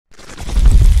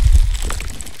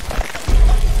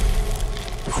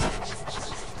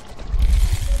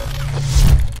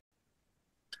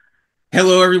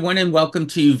Hello, everyone, and welcome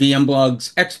to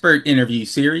VMblog's Expert Interview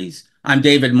Series. I'm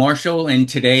David Marshall, and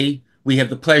today we have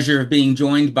the pleasure of being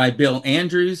joined by Bill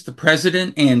Andrews, the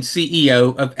President and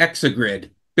CEO of ExaGrid.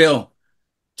 Bill,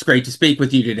 it's great to speak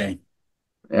with you today.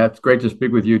 Yeah, it's great to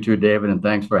speak with you too, David, and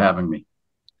thanks for having me.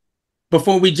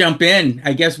 Before we jump in,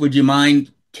 I guess, would you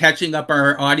mind catching up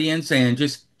our audience and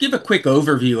just give a quick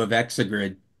overview of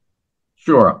ExaGrid?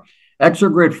 Sure.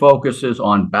 ExaGrid focuses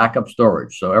on backup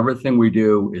storage. So everything we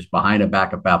do is behind a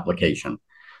backup application.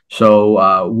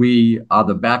 So we are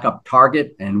the backup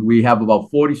target, and we have about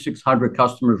 4,600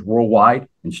 customers worldwide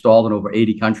installed in over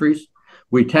 80 countries.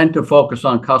 We tend to focus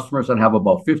on customers that have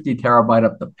about 50 terabyte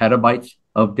up to petabytes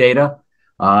of data.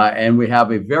 And we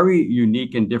have a very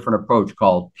unique and different approach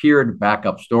called tiered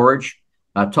backup storage.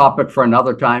 A topic for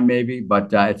another time, maybe,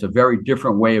 but it's a very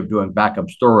different way of doing backup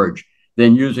storage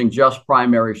than using just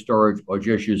primary storage or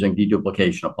just using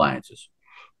deduplication appliances.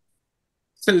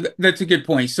 So that's a good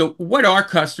point. So, what are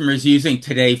customers using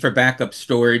today for backup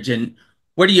storage, and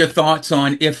what are your thoughts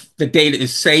on if the data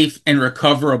is safe and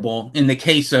recoverable in the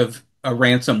case of a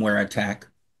ransomware attack?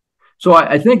 So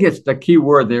I think it's the key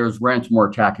word there is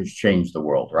ransomware attack has changed the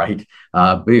world, right?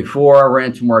 Before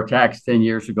ransomware attacks 10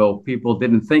 years ago, people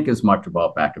didn't think as much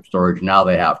about backup storage. Now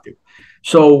they have to.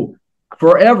 So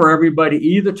forever, everybody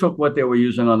either took what they were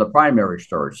using on the primary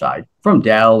storage side from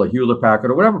Dell or Hewlett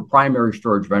Packard or whatever primary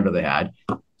storage vendor they had,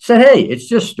 said, hey, it's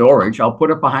just storage. I'll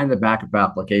put it behind the backup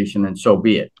application and so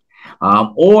be it.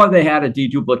 Or they had a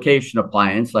deduplication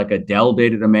appliance like a Dell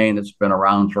data domain that's been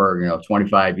around for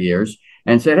 25 years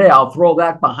and said, hey, I'll throw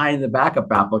that behind the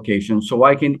backup application so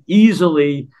I can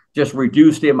easily just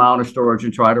reduce the amount of storage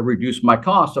and try to reduce my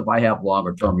costs if I have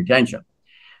longer term retention.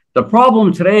 The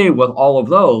problem today with all of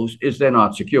those is they're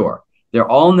not secure. They're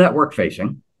all network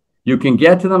facing. You can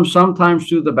get to them sometimes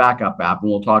through the backup app,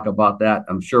 and we'll talk about that,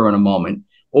 I'm sure, in a moment.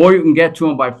 Or you can get to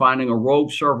them by finding a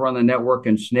rogue server on the network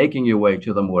and snaking your way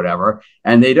to them, whatever.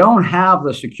 And they don't have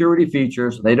the security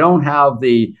features. They don't have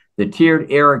the tiered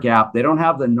air gap. They don't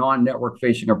have the non-network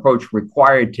facing approach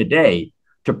required today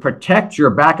to protect your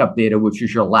backup data, which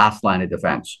is your last line of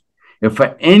defense. If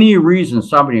for any reason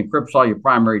somebody encrypts all your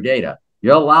primary data,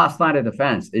 your last line of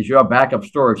defense is your backup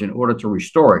storage in order to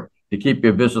restore it to keep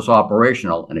your business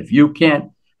operational. And if you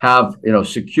can't have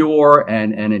secure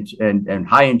and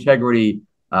high integrity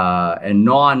and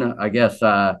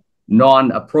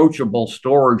non-approachable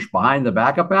storage behind the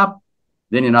backup app,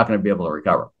 then you're not going to be able to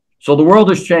recover. So the world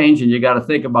has changed, and you got to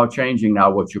think about changing now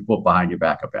what you put behind your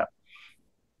backup app.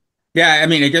 Yeah, I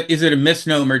mean, is it a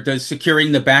misnomer? Does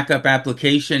securing the backup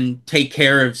application take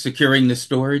care of securing the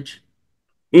storage?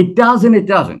 It does and it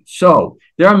doesn't. So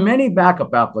there are many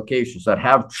backup applications that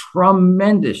have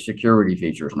tremendous security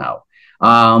features now.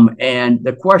 And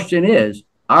the question is,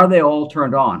 are they all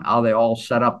turned on? Are they all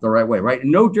set up the right way, right?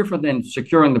 No different than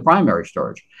securing the primary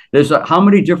storage. How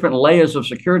many different layers of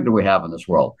security do we have in this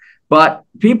world? But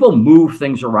people move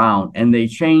things around and they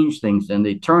change things and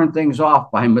they turn things off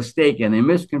by mistake and they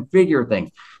misconfigure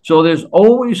things. So there's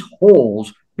always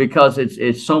holes because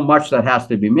it's so much that has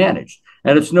to be managed.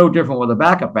 And it's no different with a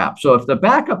backup app. So if the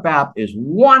backup app is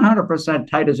 100%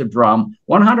 tight as a drum,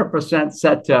 100%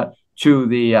 set to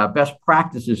the best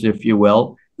practices, if you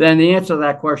will, then the answer to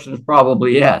that question is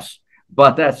probably yes.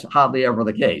 But that's hardly ever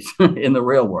the case in the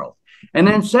real world. And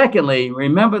then secondly,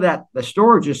 remember that the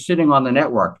storage is sitting on the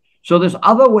network. So there's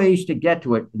other ways to get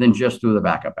to it than just through the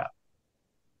backup app.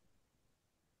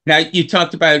 Now, you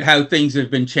talked about how things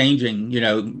have been changing,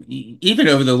 even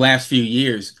over the last few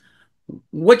years.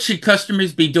 What should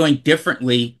customers be doing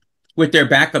differently with their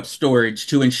backup storage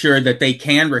to ensure that they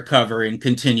can recover and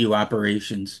continue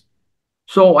operations?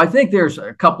 So I think there's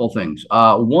a couple things.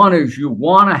 One is you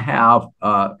want to have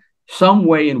some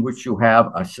way in which you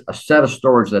have a set of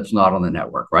storage that's not on the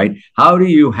network, right? How do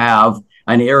you have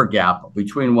an air gap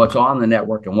between what's on the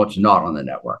network and what's not on the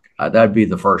network? That'd be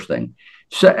the first thing.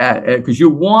 So, because you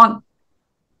want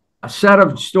a set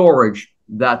of storage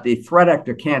that the threat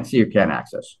actor can't see or can't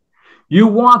access. You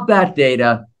want that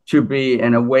data to be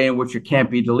in a way in which it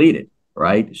can't be deleted,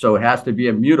 right? So it has to be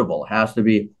immutable. It has to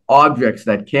be objects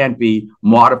that can't be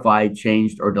modified,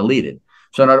 changed, or deleted.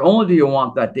 So not only do you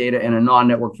want that data in a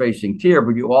non-network facing tier,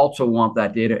 but you also want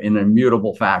that data in an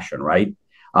immutable fashion, right?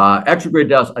 ExaGrid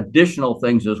does additional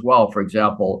things as well. For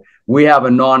example, we have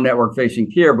a non-network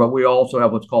facing tier, but we also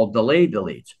have what's called delayed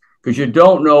deletes, because you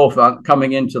don't know if I'm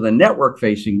coming into the network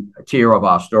facing tier of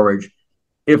our storage,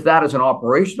 if that is an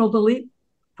operational delete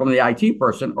from the IT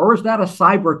person, or is that a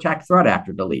cyber tech threat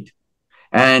actor delete?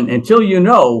 And until you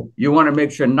know, you want to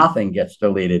make sure nothing gets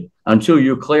deleted until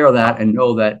you clear that and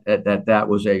know that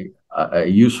was a a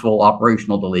useful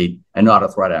operational delete and not a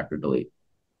threat actor delete.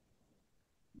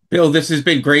 Bill, this has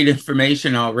been great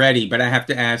information already, but I have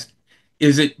to ask,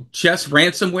 is it just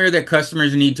ransomware that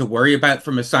customers need to worry about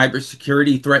from a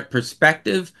cybersecurity threat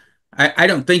perspective? I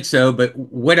don't think so, but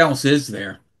what else is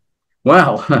there?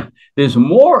 Well, there's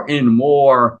more and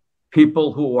more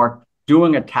people who are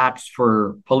doing attacks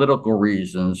for political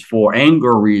reasons, for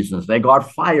anger reasons. They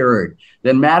got fired,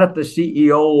 then mad at the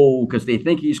CEO because they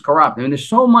think he's corrupt. I mean, there's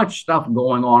so much stuff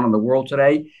going on in the world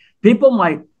today. People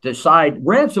might decide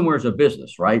ransomware is a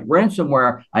business, right?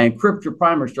 Ransomware, I encrypt your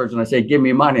primary storage and I say, give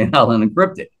me money and I'll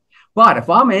encrypt it. But if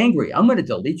I'm angry, I'm going to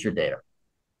delete your data.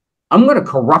 I'm going to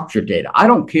corrupt your data. I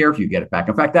don't care if you get it back.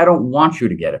 In fact, I don't want you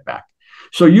to get it back.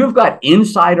 So you've got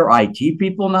insider IT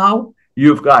people now.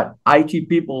 You've got IT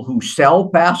people who sell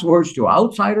passwords to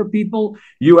outsider people.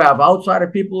 You have outsider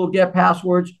people who get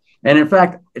passwords. And in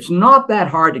fact, it's not that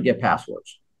hard to get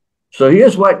passwords. So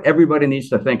here's what everybody needs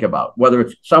to think about, whether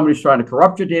it's somebody's trying to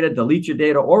corrupt your data, delete your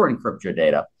data, or encrypt your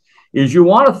data, is you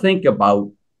want to think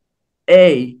about,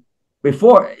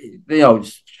 before,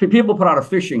 people put out a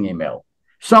phishing email.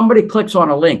 Somebody clicks on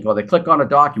a link or they click on a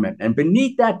document, and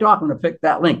beneath that document, pick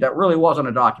that link. That really wasn't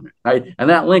a document, right?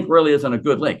 And that link really isn't a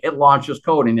good link. It launches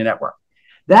code in your network.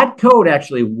 That code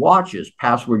actually watches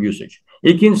password usage.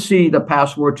 It can see the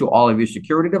password to all of your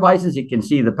security devices. It can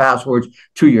see the passwords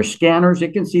to your scanners.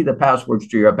 It can see the passwords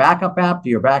to your backup app, to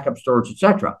your backup storage,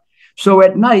 etc. So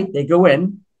at night, they go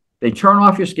in, they turn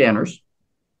off your scanners,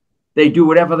 they do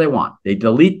whatever they want. They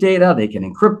delete data, they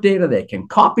can encrypt data, they can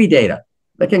copy data.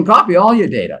 They can copy all your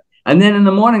data. And then in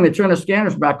the morning, they turn the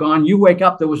scanners back on. You wake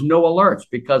up, there was no alerts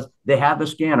because they had the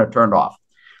scanner turned off.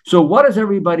 So what does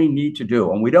everybody need to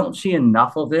do? And we don't see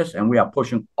enough of this, and we are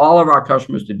pushing all of our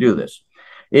customers to do this,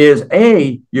 is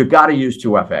you've got to use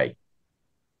 2FA.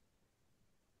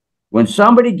 When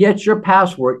somebody gets your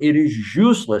password, it is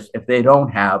useless if they don't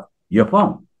have your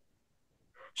phone.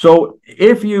 So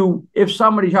if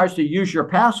somebody tries to use your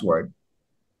password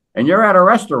and you're at a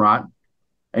restaurant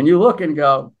and you look and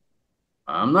go,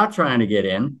 I'm not trying to get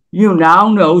in, you now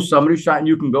know somebody's trying,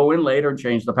 you can go in later and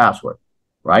change the password,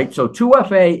 right? So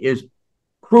 2FA is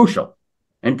crucial,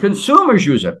 and consumers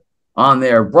use it on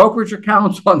their brokerage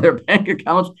accounts, on their bank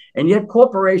accounts, and yet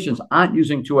corporations aren't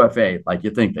using 2FA like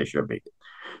you think they should be.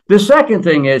 The second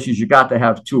thing is you got to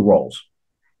have two roles.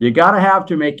 You got to have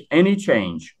to make any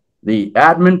change, the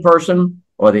admin person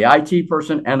or the IT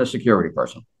person and the security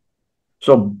person.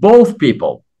 So both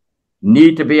people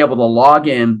need to be able to log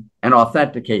in and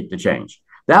authenticate the change.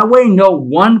 That way, no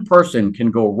one person can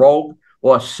go rogue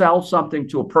or sell something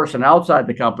to a person outside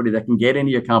the company that can get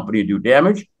into your company and do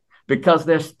damage, because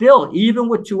they're still, even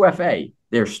with 2FA,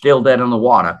 they're still dead in the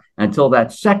water until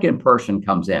that second person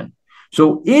comes in.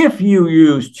 So if you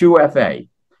use 2FA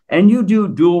and you do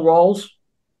dual roles,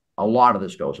 a lot of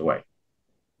this goes away.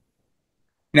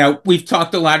 Now, we've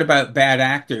talked a lot about bad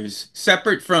actors.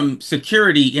 Separate from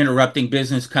security interrupting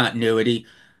business continuity,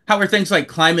 how are things like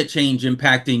climate change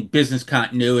impacting business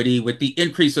continuity with the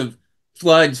increase of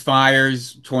floods,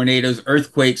 fires, tornadoes,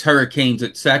 earthquakes, hurricanes,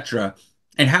 etc.?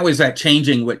 And how is that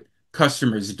changing what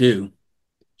customers do?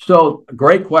 So,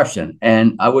 great question.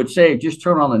 And I would say just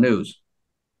turn on the news.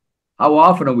 How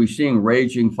often are we seeing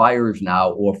raging fires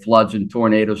now, or floods and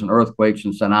tornadoes and earthquakes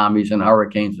and tsunamis and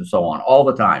hurricanes and so on, all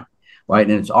the time, right?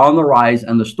 And it's on the rise.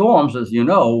 And the storms, as you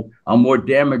know, are more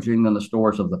damaging than the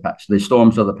storms of the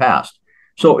past.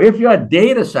 So if your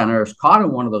data center is caught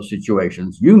in one of those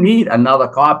situations, you need another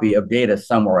copy of data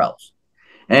somewhere else.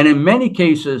 And in many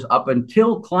cases, up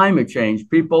until climate change,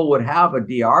 people would have a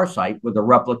DR site with a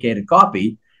replicated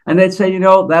copy, and they'd say,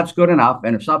 that's good enough.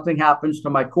 And if something happens to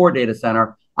my core data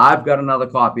center, I've got another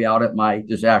copy out at my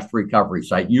disaster recovery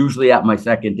site, usually at my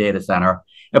second data center.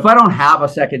 If I don't have a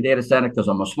second data center because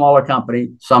I'm a smaller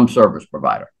company, some service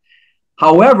provider.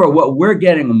 However, what we're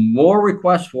getting more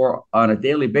requests for on a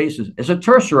daily basis is a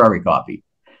tertiary copy.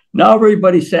 Now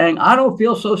everybody's saying, I don't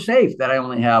feel so safe that I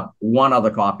only have one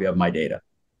other copy of my data.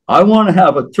 I want to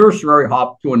have a tertiary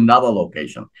hop to another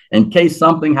location. In case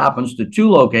something happens to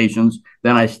two locations,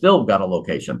 then I still got a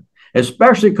location,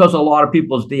 especially because a lot of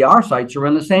people's DR sites are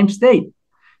in the same state.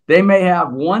 They may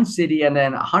have one city and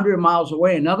then 100 miles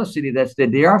away, another city that's the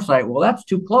DR site. Well, that's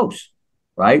too close,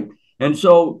 right? And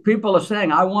so people are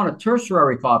saying, I want a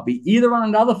tertiary copy either on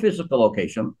another physical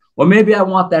location, or maybe I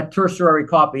want that tertiary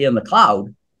copy in the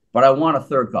cloud, but I want a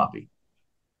third copy.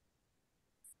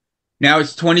 Now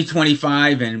it's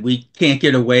 2025 and we can't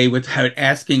get away without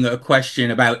asking a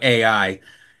question about AI.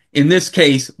 In this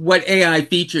case, what AI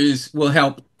features will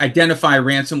help identify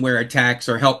ransomware attacks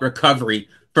or help recovery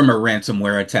from a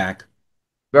ransomware attack?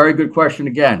 Very good question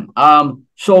again.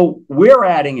 So we're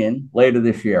adding in later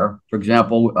this year, for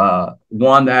example,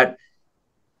 one that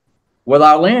with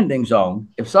our landing zone,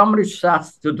 if somebody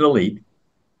starts to delete,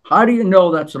 how do you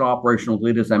know that's an operational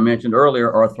delete, as I mentioned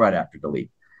earlier, or a threat actor delete?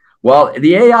 Well,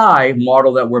 the AI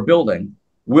model that we're building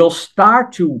will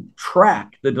start to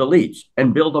track the deletes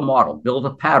and build a model, build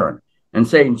a pattern, and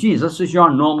saying, geez, this is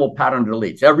your normal pattern of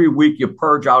deletes. Every week you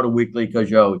purge out a weekly because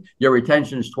your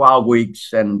retention is 12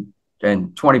 weeks and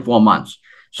 24 months.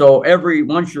 So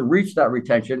once you reach that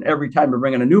retention, every time you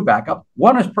bring in a new backup,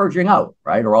 one is purging out,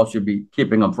 right? Or else you'll be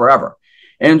keeping them forever.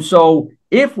 And so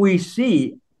if we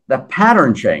see the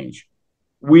pattern change,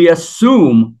 we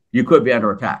assume you could be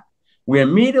under attack. We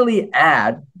immediately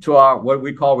add to our what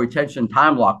we call retention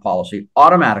time lock policy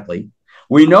automatically.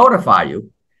 We notify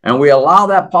you and we allow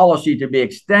that policy to be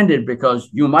extended because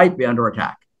you might be under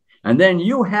attack. And then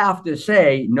you have to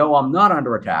say, no, I'm not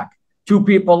under attack. Two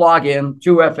people log in,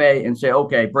 2FA, and say,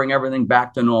 okay, bring everything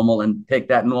back to normal and take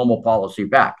that normal policy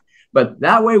back. But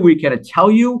that way we can tell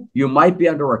you you might be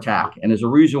under attack. And there's a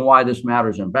reason why this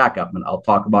matters in backup, and I'll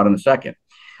talk about in a second.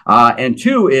 And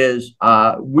two is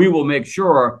we will make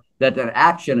sure that an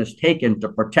action is taken to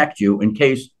protect you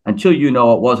until you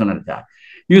know it wasn't an attack.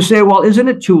 You say, well, isn't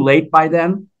it too late by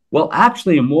then? Well,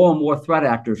 actually, more and more threat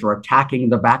actors are attacking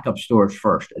the backup storage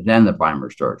first, then the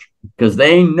primary storage, because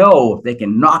they know if they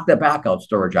can knock the backup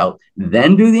storage out,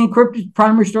 then do the encrypted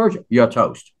primary storage, you're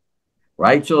toast,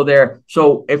 right? So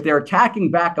if they're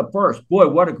attacking backup first, boy,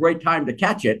 what a great time to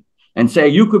catch it and say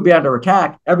you could be under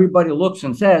attack. Everybody looks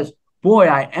and says, boy,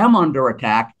 I am under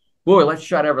attack. Boy, let's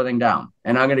shut everything down.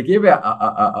 And I'm going to give you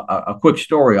a quick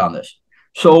story on this.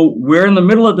 So we're in the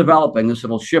middle of developing this.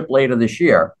 It'll ship later this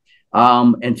year.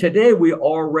 And today we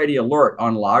already alert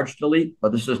on large delete,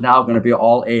 but this is now going to be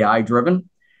all AI driven.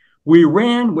 We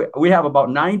have about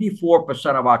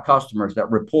 94% of our customers that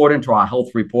report into our health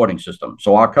reporting system.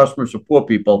 So our customer support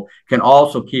people can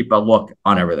also keep a look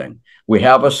on everything. We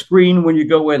have a screen when you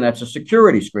go in, that's a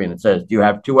security screen that says, do you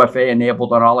have 2FA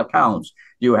enabled on all accounts?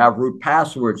 Do you have root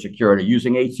password security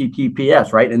using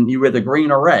HTTPS, right? And you're either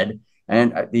green or red.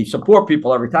 And the support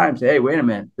people every time say, hey, wait a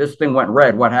minute, this thing went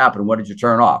red. What happened? What did you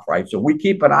turn off, right? So we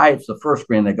keep an eye. It's the first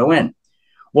screen they go in.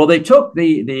 Well, they took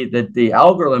the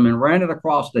algorithm and ran it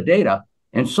across the data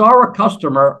and saw a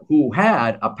customer who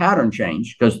had a pattern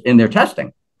change because in their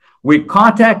testing. We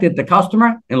contacted the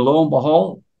customer, and lo and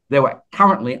behold, they were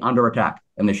currently under attack,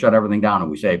 and they shut everything down,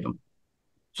 and we saved them.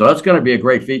 So that's going to be a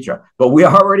great feature. But we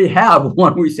already have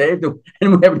one we saved, and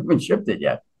we haven't even shipped it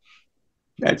yet.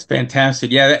 That's fantastic.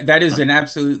 Yeah, that is an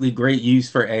absolutely great use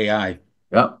for AI.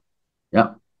 Yep.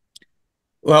 Yep.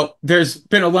 Well, there's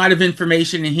been a lot of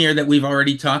information in here that we've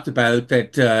already talked about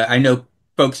that I know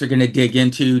folks are going to dig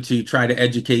into to try to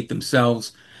educate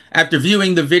themselves. After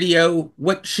viewing the video,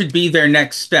 what should be their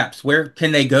next steps? Where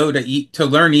can they go to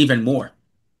learn even more?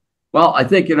 Well, I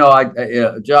think,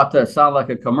 just to sound like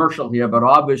a commercial here, but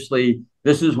obviously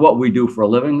this is what we do for a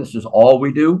living. This is all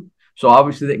we do. So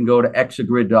obviously they can go to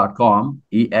exagrid.com,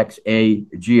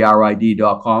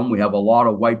 EXAGRID.com. We have a lot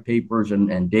of white papers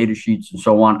and data sheets and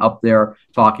so on up there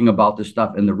talking about this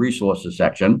stuff in the resources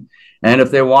section. And if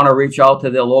they want to reach out to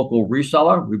their local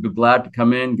reseller, we'd be glad to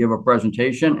come in, give a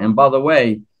presentation. And by the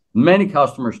way, many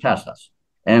customers test us.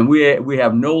 And we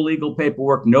have no legal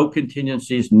paperwork, no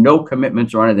contingencies, no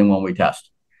commitments or anything when we test.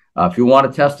 If you want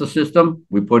to test the system,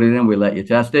 we put it in, we let you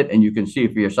test it, and you can see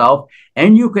it for yourself.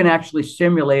 And you can actually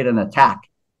simulate an attack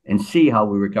and see how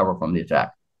we recover from the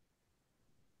attack.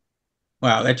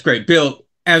 Wow, that's great. Bill,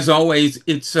 as always,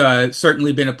 it's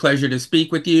certainly been a pleasure to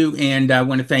speak with you. And I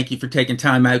want to thank you for taking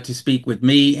time out to speak with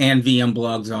me and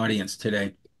VMblog's audience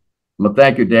today. Well,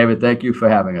 thank you, David. Thank you for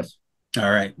having us. All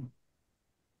right.